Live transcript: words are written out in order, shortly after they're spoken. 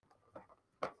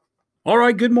All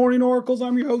right, good morning, Oracles.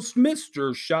 I'm your host,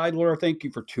 Mr. Scheidler. Thank you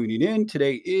for tuning in.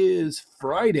 Today is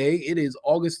Friday. It is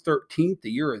August 13th. The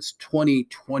year is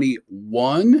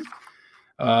 2021.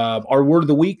 Our word of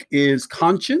the week is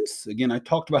conscience. Again, I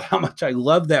talked about how much I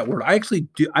love that word. I actually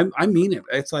do. I mean it.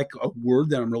 It's like a word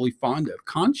that I'm really fond of,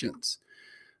 conscience.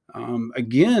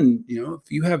 Again, if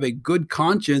you have a good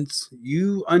conscience,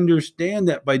 you understand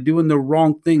that by doing the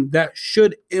wrong thing, that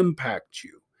should impact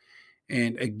you.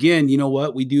 And again, you know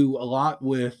what? We do a lot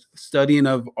with studying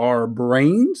of our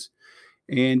brains.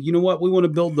 And you know what? We want to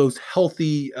build those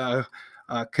healthy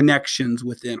connections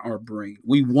within our brain.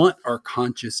 We want our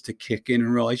conscious to kick in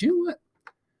and realize, you know what?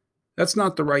 That's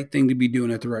not the right thing to be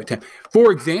doing at the right time.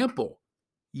 For example,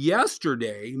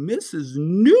 yesterday, Mrs.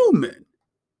 Newman,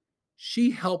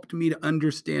 she helped me to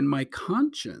understand my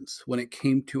conscience when it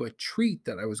came to a treat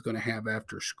that I was going to have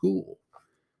after school.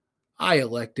 I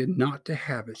elected not to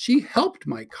have it. She helped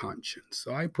my conscience,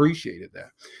 so I appreciated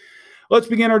that. Let's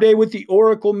begin our day with the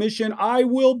Oracle mission. I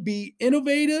will be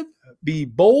innovative, be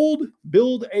bold,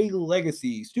 build a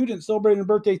legacy. Students celebrating a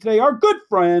birthday today, our good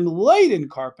friend, Layden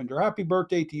Carpenter. Happy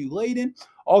birthday to you, Layden.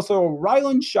 Also,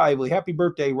 Rylan Shively. Happy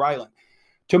birthday, Rylan.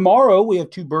 Tomorrow, we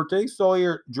have two birthdays,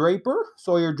 Sawyer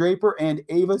Draper, and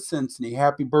Ava Simpson.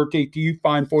 Happy birthday to you,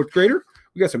 fine fourth grader.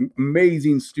 We got some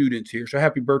amazing students here, so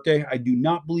happy birthday. I do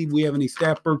not believe we have any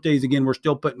staff birthdays. Again, we're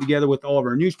still putting together with all of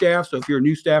our new staff, so if you're a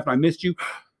new staff and I missed you,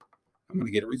 I'm going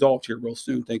to get it resolved here real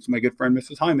soon. Thanks to my good friend,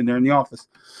 Mrs. Hyman, there in the office.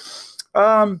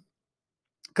 A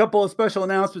couple of special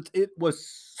announcements. It was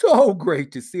so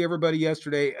great to see everybody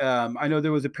yesterday. I know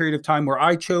there was a period of time where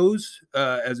I chose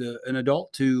as an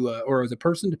adult or as a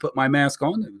person to put my mask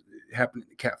on. It happened in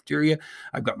the cafeteria.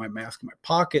 I've got my mask in my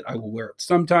pocket. I will wear it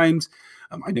sometimes.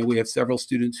 I know we have several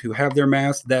students who have their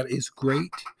masks. That is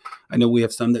great. I know we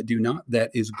have some that do not. That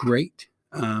is great.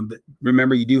 But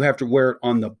remember, you do have to wear it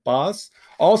on the bus.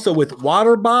 Also, with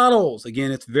water bottles.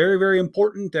 Again, it's very, very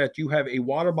important that you have a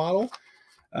water bottle.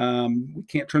 We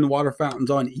can't turn the water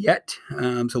fountains on yet.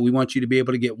 So we want you to be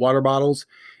able to get water bottles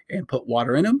and put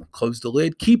water in them. Close the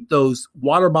lid. Keep those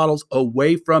water bottles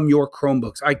away from your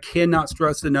Chromebooks. I cannot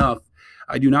stress enough.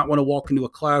 I do not want to walk into a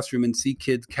classroom and see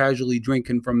kids casually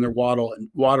drinking from their water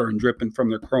and dripping from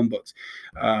their Chromebooks.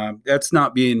 That's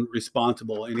not being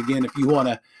responsible. And again, if you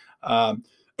want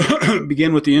to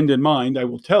begin with the end in mind, I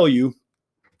will tell you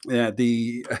that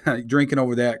the drinking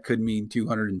over that could mean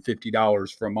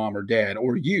 $250 from mom or dad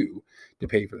or you to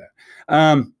pay for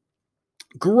that.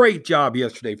 Great job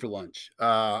yesterday for lunch.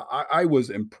 I was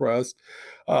impressed.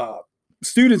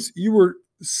 Students, you were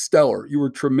stellar. You were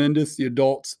tremendous. The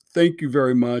adults, thank you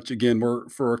very much. Again,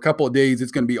 for a couple of days,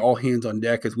 it's going to be all hands on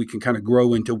deck as we can kind of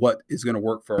grow into what is going to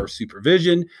work for our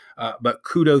supervision. But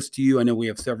kudos to you. I know we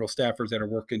have several staffers that are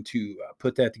working to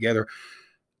put that together.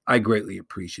 I greatly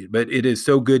appreciate it. But it is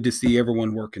so good to see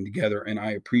everyone working together, and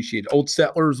I appreciate it. Old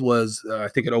Settlers was, I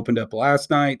think it opened up last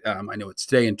night. I know it's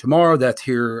today and tomorrow. That's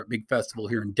here, a big festival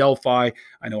here in Delphi.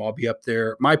 I know I'll be up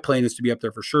there. My plan is to be up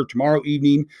there for sure tomorrow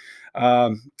evening.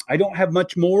 I don't have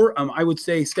much more. I would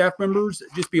say staff members,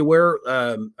 just be aware,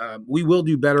 we will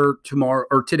do better tomorrow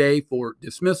or today for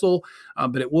dismissal,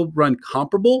 but it will run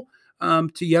comparable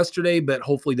to yesterday, but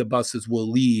hopefully the buses will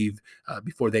leave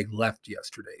before they left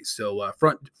yesterday. So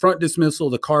front dismissal,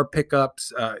 the car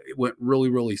pickups, it went really,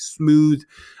 really smooth.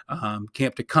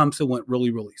 Camp Tecumseh went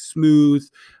really, really smooth.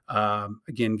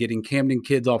 Again, getting Camden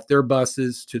kids off their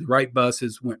buses to the right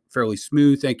buses went fairly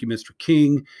smooth. Thank you, Mr.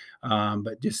 King.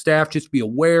 But just staff, just be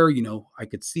aware, I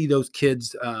could see those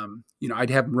kids, I'd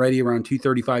have them ready around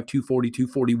 235, 240,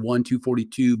 241,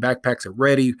 242. Backpacks are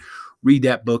ready. Read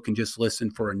that book and just listen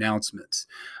for announcements.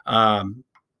 And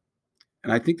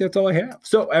I think that's all I have.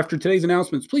 So after today's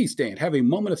announcements, please stand, have a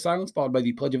moment of silence followed by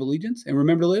the Pledge of Allegiance, and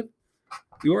remember to live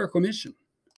the Oracle mission.